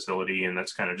Pittsfield facility, and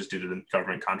that's kind of just due to the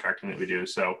government contracting that we do.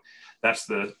 So that's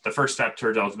the first step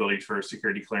towards eligibility for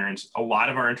security clearance. A lot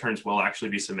of our interns will actually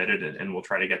be submitted, and we'll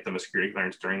try to get them a security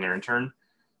clearance during their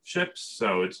internships.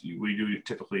 So we do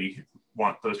typically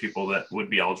want those people that would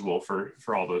be eligible for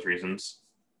all those reasons.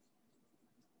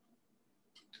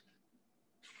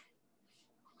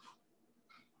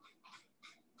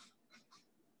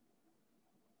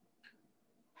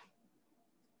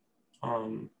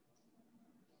 I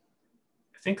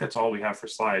think that's all we have for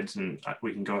slides, and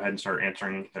we can go ahead and start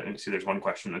answering. And see, there's one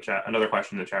question in the chat, another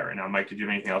question in the chat right now. Mike, did you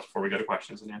have anything else before we go to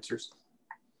questions and answers?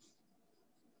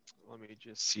 Let me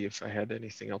just see if I had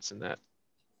anything else in that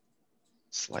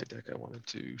slide deck I wanted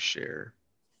to share.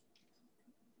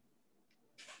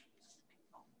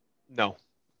 No,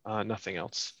 nothing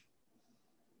else.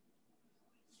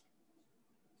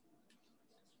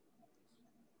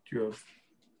 Do you have,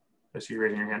 I see you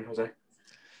raising your hand, Jose.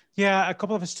 Yeah, a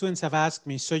couple of students have asked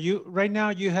me. So right now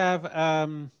you have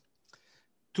 2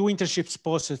 internships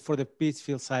posted for the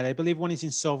Pittsfield side. I believe one is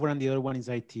in software and the other one is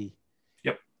IT.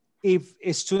 Yep. If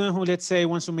a student who, let's say,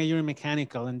 wants to major in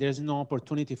mechanical and there's no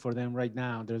opportunity for them right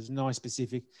now, there's no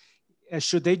specific,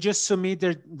 should they just submit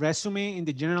their resume in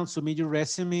the general submit your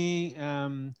resume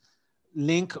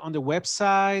link on the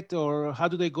website, or how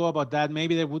do they go about that?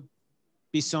 Maybe there would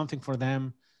be something for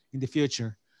them in the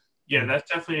future. Yeah, that's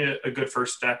definitely a good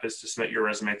first step, is to submit your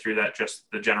resume through that, just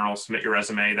the general submit your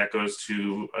resume that goes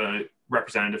to a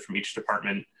representative from each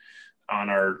department on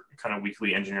our kind of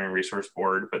weekly engineering resource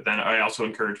board. But then I also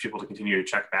encourage people to continue to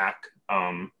check back.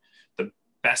 The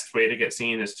best way to get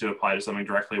seen is to apply to something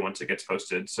directly once it gets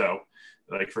posted. So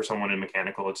like for someone in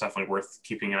mechanical, it's definitely worth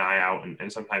keeping an eye out. And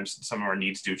sometimes some of our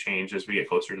needs do change as we get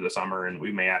closer to the summer, and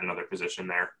we may add another position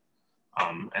there.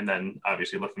 And then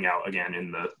obviously looking out again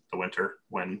in the winter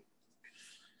when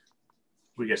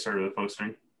we get started with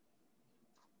posting.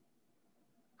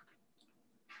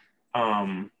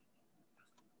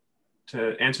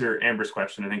 To answer Amber's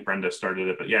question, I think Brenda started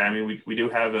it, but yeah, I mean, we do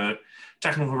have a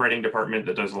technical writing department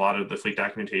that does a lot of the fleet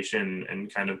documentation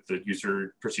and kind of the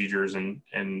user procedures and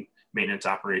maintenance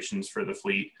operations for the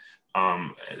fleet.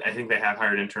 I think they have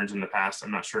hired interns in the past.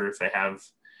 I'm not sure if they have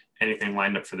anything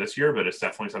lined up for this year, but it's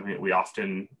definitely something that we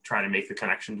often try to make the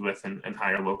connections with and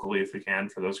hire locally if we can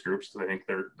for those groups, because I think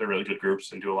they're really good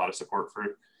groups and do a lot of support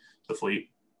for the fleet.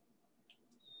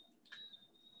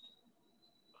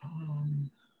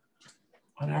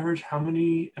 On average, how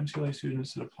many MCLA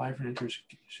students that apply for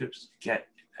internships get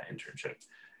that internship?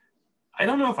 I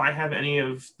don't know if I have any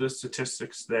of the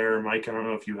statistics there, Mike. I don't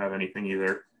know if you have anything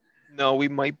either. No, we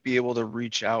might be able to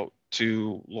reach out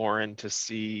to Lauren to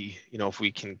see, if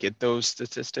we can get those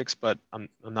statistics, but I'm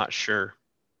not sure.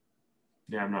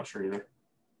 Yeah, I'm not sure either.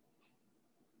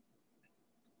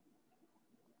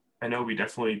 I know we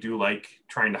definitely do like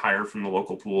trying to hire from the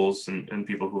local pools and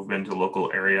people who've been to the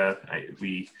local area.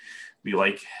 We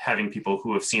like having people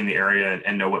who have seen the area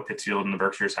and know what Pittsfield and the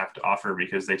Berkshires have to offer,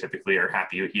 because they typically are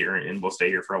happy here and will stay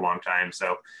here for a long time.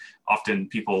 So often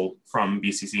people from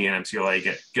BCC and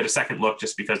MCLA get a second look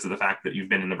just because of the fact that you've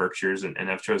been in the Berkshires and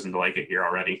have chosen to like it here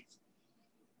already.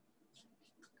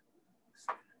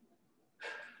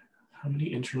 How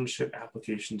many internship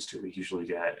applications do we usually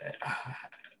get?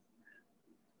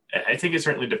 I think it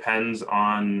certainly depends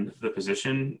on the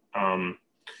position. I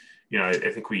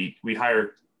think we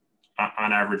hire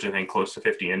on average, I think close to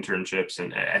 50 internships.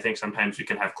 And I think sometimes we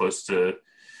can have close to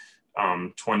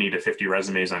 20 to 50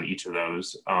 resumes on each of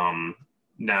those.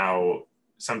 Now,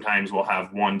 sometimes we'll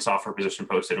have one software position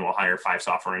posted and we'll hire 5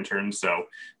 software interns. So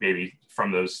maybe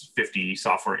from those 50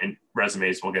 software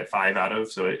resumes, we'll get 5 out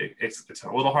of. So it's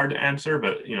a little hard to answer,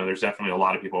 but you know, there's definitely a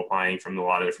lot of people applying from a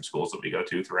lot of different schools that we go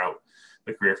to throughout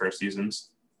the career fair seasons.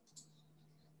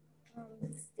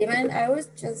 Stephen, I was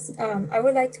just, I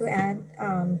would like to add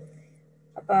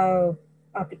about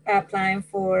applying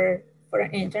for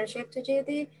an internship to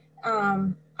GD.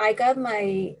 I got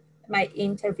my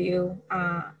interview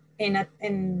that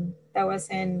was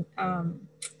in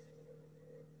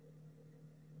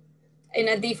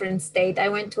a different state. I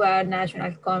went to a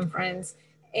national conference,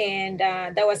 and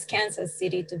that was Kansas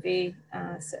City to be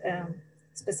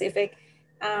specific.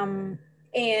 And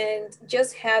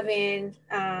just having,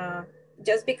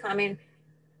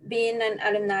 being an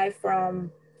alumni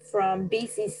from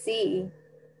BCC,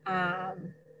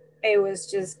 it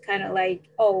was just kind of like,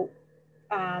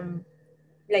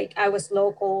 like I was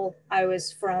local, I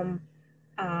was from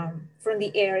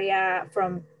the area,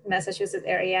 from Massachusetts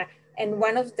area, and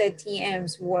one of the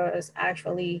TMs was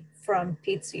actually from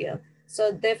Pittsfield.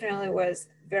 So definitely was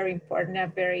very important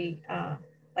and very,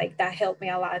 like that helped me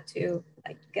a lot to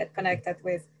like get connected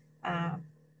with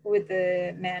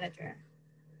the manager.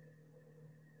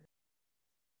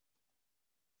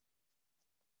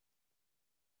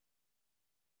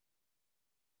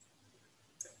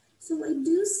 So I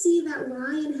do see that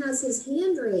Ryan has his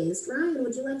hand raised. Ryan,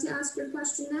 would you like to ask your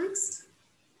question next?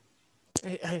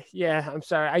 Yeah, I'm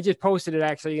sorry. I just posted it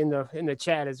actually in the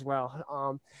chat as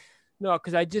well. No,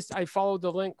 because I followed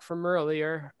the link from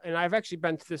earlier, and I've actually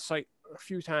been to this site a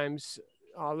few times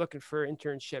looking for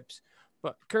internships.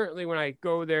 But currently, when I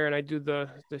go there and I do the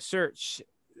search,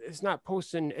 it's not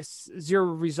posting. It's 0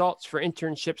 results for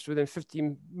internships within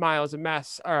 50 miles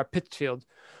of Pittsfield.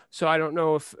 So I don't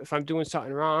know if I'm doing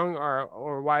something wrong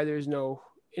or why there's no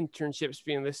internships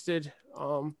being listed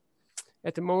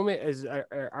at the moment.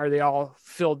 Are they all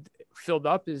filled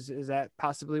up? Is that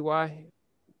possibly why?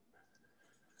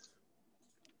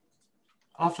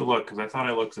 I'll have to look, because I thought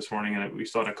I looked this morning and we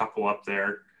still had a couple up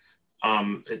there.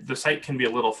 The site can be a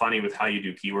little funny with how you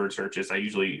do keyword searches. I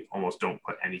usually almost don't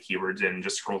put any keywords in,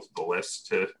 just scroll through the list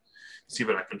to see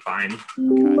what I can find.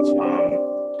 Gotcha.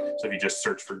 So if you just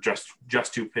search for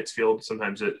just to Pittsfield,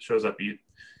 sometimes it shows up.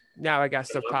 Now I got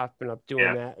stuff popping up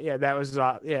doing that. Yeah, that was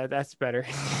yeah, that's better.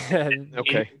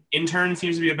 Okay. Intern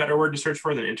seems to be a better word to search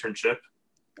for than internship.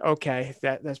 Okay,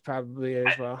 that's probably it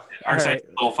as well. Our site's a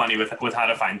little funny with how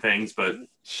to find things, but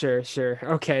sure.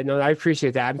 Okay, no, I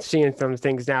appreciate that. I'm seeing some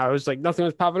things now. It was like nothing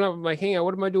was popping up. I'm like, hang on,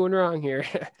 what am I doing wrong here?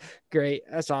 Great,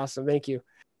 that's awesome. Thank you.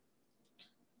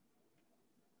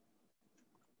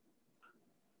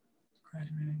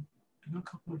 Graduating. I know a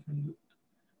couple of friends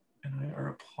and I are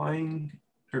applying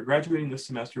or graduating this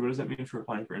semester. What does that mean for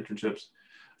applying for internships?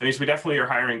 I mean, so we definitely are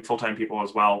hiring full-time people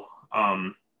as well.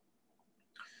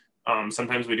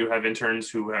 Sometimes we do have interns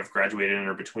who have graduated and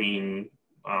are between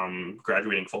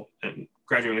graduating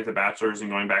with a bachelor's and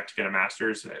going back to get a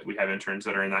master's. We have interns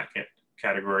that are in that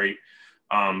category,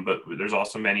 but there's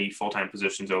also many full-time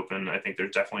positions open. I think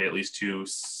there's definitely at least 2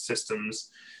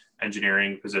 systems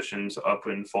engineering positions up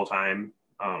in full-time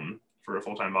for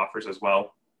full-time offers as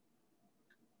well.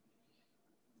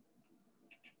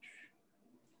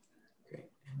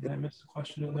 Did I miss a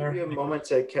question in there? We'll give you a moment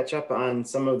to catch up on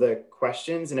some of the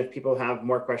questions, and if people have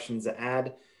more questions to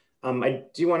add. I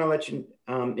do want to let you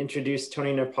introduce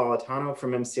Tony Napolitano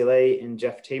from MCLA and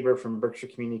Jeff Tabor from Berkshire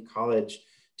Community College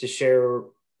to share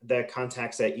the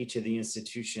contacts at each of the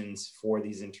institutions for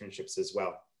these internships as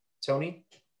well. Tony?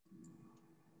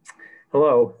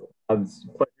 Hello, it's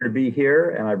a pleasure to be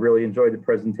here, and I really enjoyed the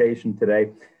presentation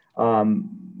today.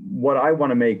 What I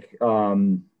want to make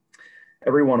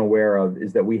everyone aware of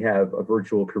is that we have a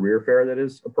virtual career fair that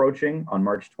is approaching on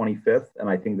March 25th, and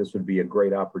I think this would be a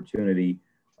great opportunity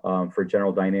for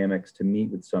General Dynamics to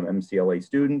meet with some MCLA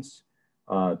students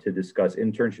to discuss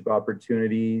internship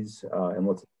opportunities and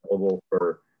what's available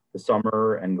for the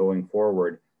summer and going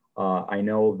forward. I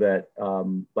know that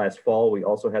last fall we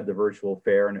also had the virtual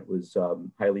fair and it was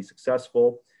highly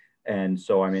successful, and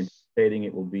so I'm anticipating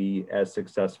it will be as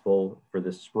successful for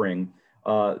this spring.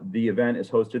 The event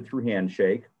is hosted through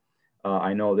Handshake.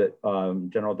 I know that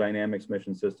General Dynamics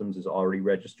Mission Systems is already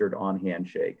registered on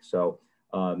Handshake, so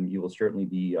you will certainly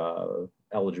be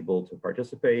eligible to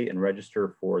participate and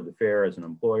register for the fair as an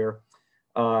employer.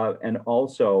 And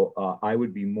also, I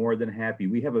would be more than happy.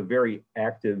 We have a very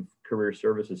active career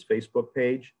services Facebook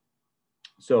page.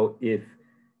 So if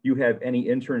you have any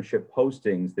internship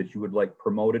postings that you would like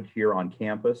promoted here on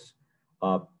campus,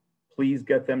 please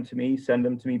get them to me, send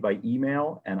them to me by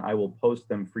email, and I will post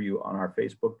them for you on our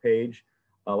Facebook page.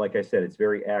 Like I said, it's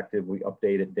very active. We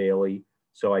update it daily.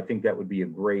 So I think that would be a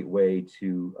great way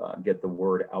to get the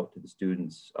word out to the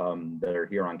students that are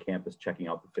here on campus checking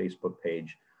out the Facebook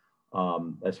page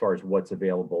as far as what's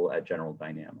available at General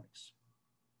Dynamics.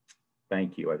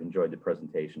 Thank you. I've enjoyed the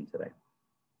presentation today.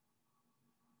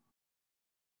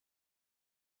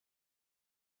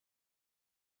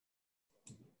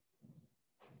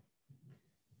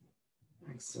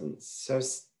 Excellent. So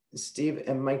Steve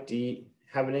and Mike, do you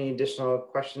have any additional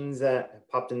questions that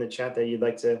popped in the chat that you'd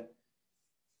like to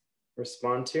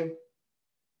respond to?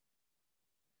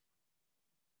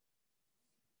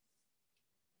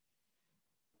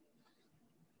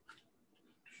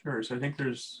 Sure. So I think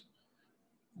there's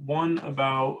one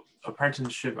about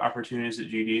apprenticeship opportunities at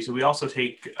GD. So we also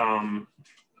take some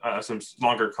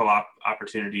longer co-op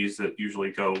opportunities that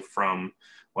usually go from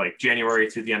like January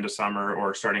through the end of summer,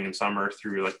 or starting in summer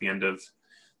through like the end of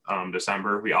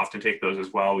December. We often take those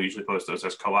as well. We usually post those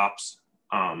as co-ops.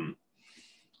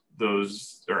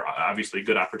 Those are obviously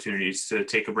good opportunities to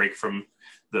take a break from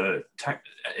the tech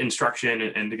instruction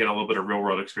and to get a little bit of real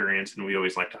world experience. And we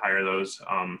always like to hire those.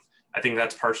 I think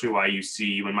that's partially why you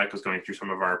see when Mike was going through some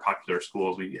of our popular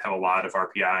schools, we have a lot of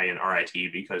RPI and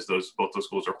RIT because both those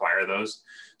schools require those.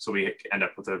 So we end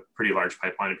up with a pretty large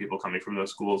pipeline of people coming from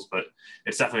those schools, but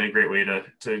it's definitely a great way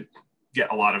to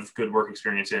get a lot of good work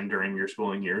experience in during your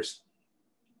schooling years.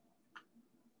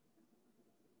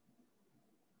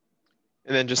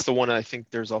 And then just the one, I think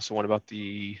there's also one about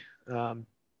the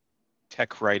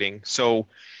tech writing. So,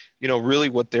 you know, really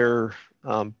what they're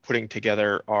putting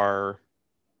together are,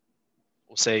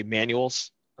 we'll say,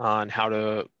 manuals on how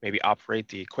to maybe operate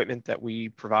the equipment that we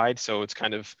provide. So it's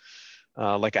kind of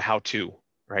like a how-to,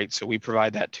 right? So we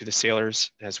provide that to the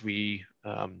sailors as we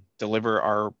deliver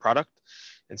our product.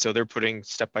 And so they're putting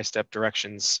step-by-step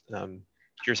directions.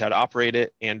 Here's how to operate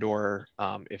it, and or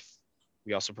if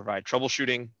we also provide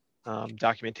troubleshooting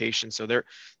documentation. So they're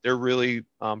really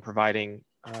providing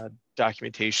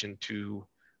documentation to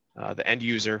the end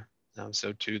user,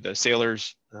 so to the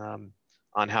sailors,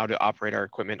 on how to operate our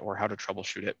equipment or how to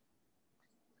troubleshoot it.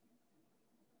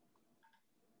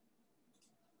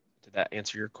 Did that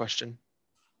answer your question?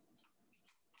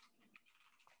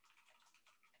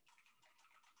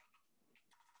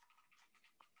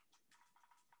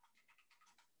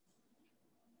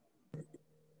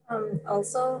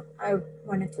 Also, I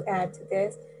wanted to add to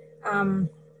this.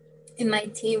 In my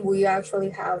team, we actually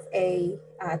have a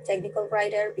technical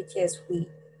writer because we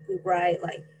write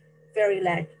like very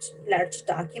large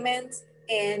documents,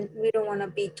 and we don't want to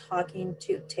be talking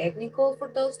too technical for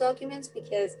those documents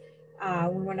because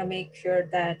we want to make sure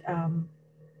that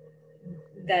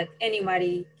that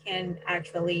anybody can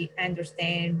actually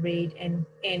understand, read,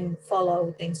 and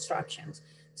follow the instructions.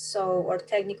 So our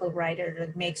technical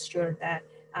writer makes sure that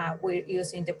we're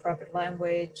using the proper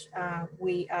language,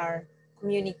 we are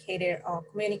communicated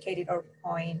our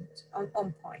point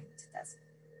on point.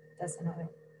 That's another.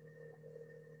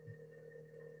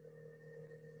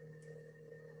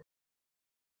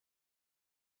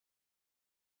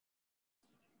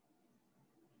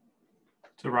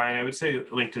 So Ryan, I would say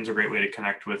LinkedIn's a great way to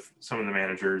connect with some of the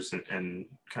managers and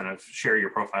kind of share your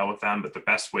profile with them. But the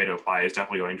best way to apply is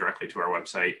definitely going directly to our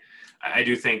website. I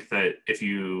do think that if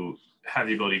you have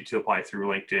the ability to apply through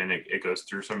LinkedIn, it goes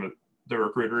through some of the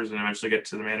recruiters and eventually get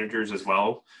to the managers as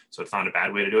well. So it's not a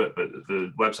bad way to do it, but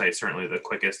the website is certainly the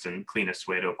quickest and cleanest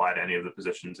way to apply to any of the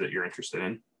positions that you're interested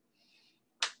in.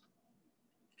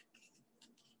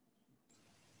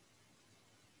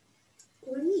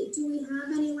 Great. Do we have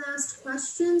any last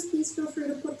questions? Please feel free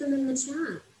to put them in the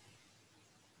chat.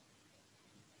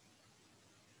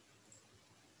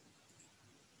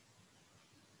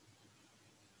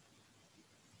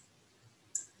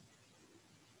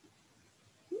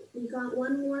 We got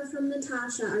one more from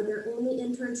Natasha. Are there only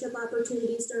internship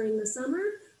opportunities during the summer,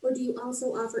 or do you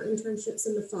also offer internships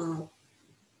in the fall?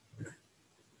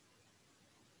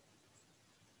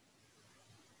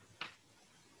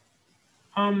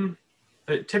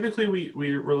 Typically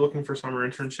we're looking for summer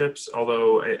internships,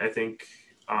 although I think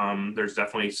there's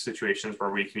definitely situations where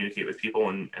we communicate with people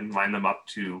and line them up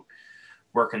to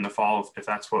work in the fall if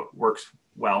that's what works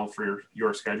well for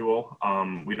your schedule.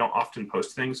 We don't often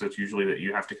post things, so it's usually that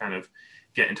you have to kind of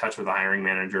get in touch with the hiring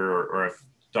manager or have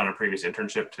done a previous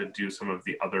internship to do some of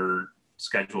the other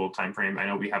scheduled timeframe. I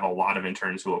know we have a lot of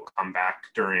interns who will come back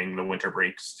during the winter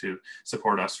breaks to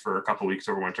support us for a couple of weeks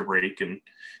over winter break and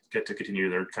get to continue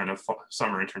their kind of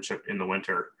summer internship in the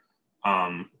winter.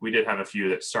 We did have a few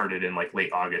that started in like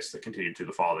late August that continued through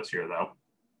the fall this year though.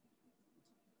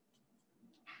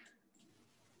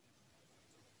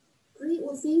 Great.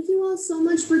 Well, thank you all so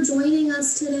much for joining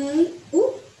us today.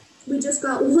 Oh, we just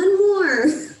got one more.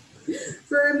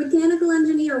 For a mechanical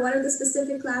engineer, what are the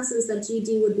specific classes that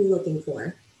GD would be looking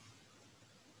for?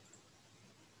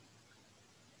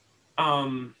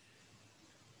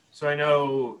 So I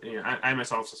know, I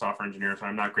myself is a software engineer, so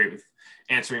I'm not great with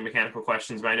answering mechanical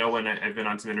questions, but I know when I've been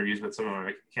on some interviews with some of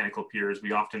my mechanical peers,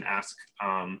 we often ask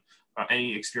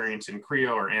any experience in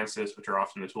Creo or ANSYS, which are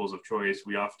often the tools of choice.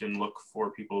 We often look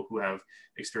for people who have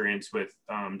experience with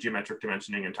geometric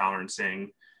dimensioning and tolerancing,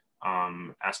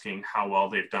 asking how well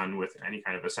they've done with any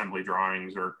kind of assembly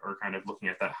drawings or kind of looking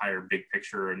at that higher big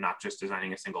picture and not just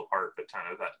designing a single part, but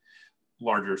kind of that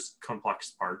larger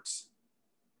complex parts.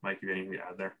 Mike, you have anything to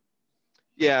add there?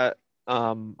 Yeah,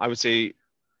 I would say,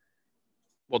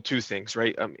 well, two things,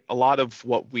 right? A lot of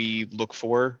what we look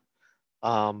for,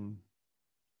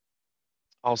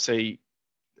 I'll say,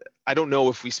 I don't know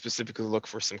if we specifically look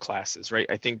for some classes, right?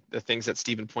 I think the things that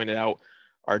Stephen pointed out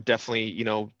are definitely,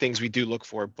 things we do look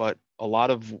for, but a lot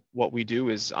of what we do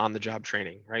is on the job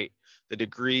training, right? The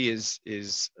degree is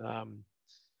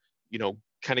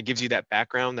kind of gives you that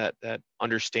background, that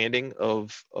understanding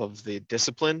of the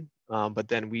discipline, but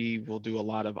then we will do a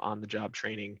lot of on the job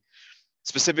training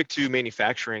specific to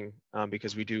manufacturing,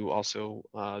 because we do also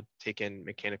take in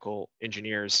mechanical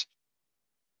engineers.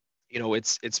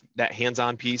 It's that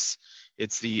hands-on piece.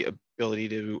 It's the ability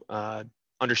to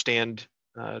understand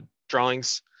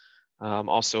drawings,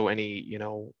 also any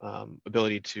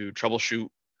ability to troubleshoot.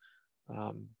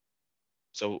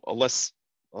 So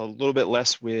a little bit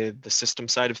less with the system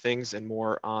side of things and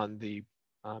more on the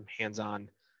hands-on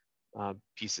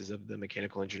pieces of the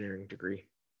mechanical engineering degree.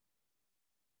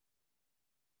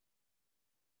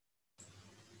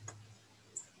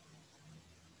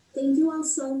 Thank you all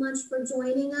so much for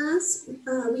joining us.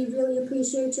 We really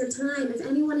appreciate your time. If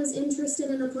anyone is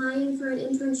interested in applying for an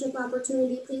internship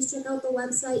opportunity, please check out the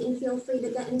website and feel free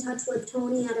to get in touch with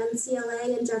Tony at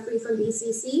MCLA and Jeffrey from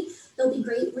BCC. They'll be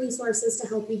great resources to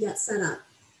help you get set up.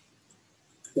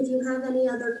 If you have any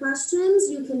other questions,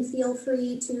 you can feel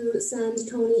free to send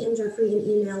Tony and Jeffrey an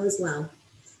email as well.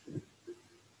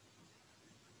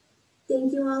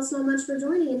 Thank you all so much for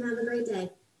joining and have a great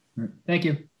day. Thank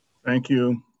you. Thank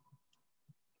you.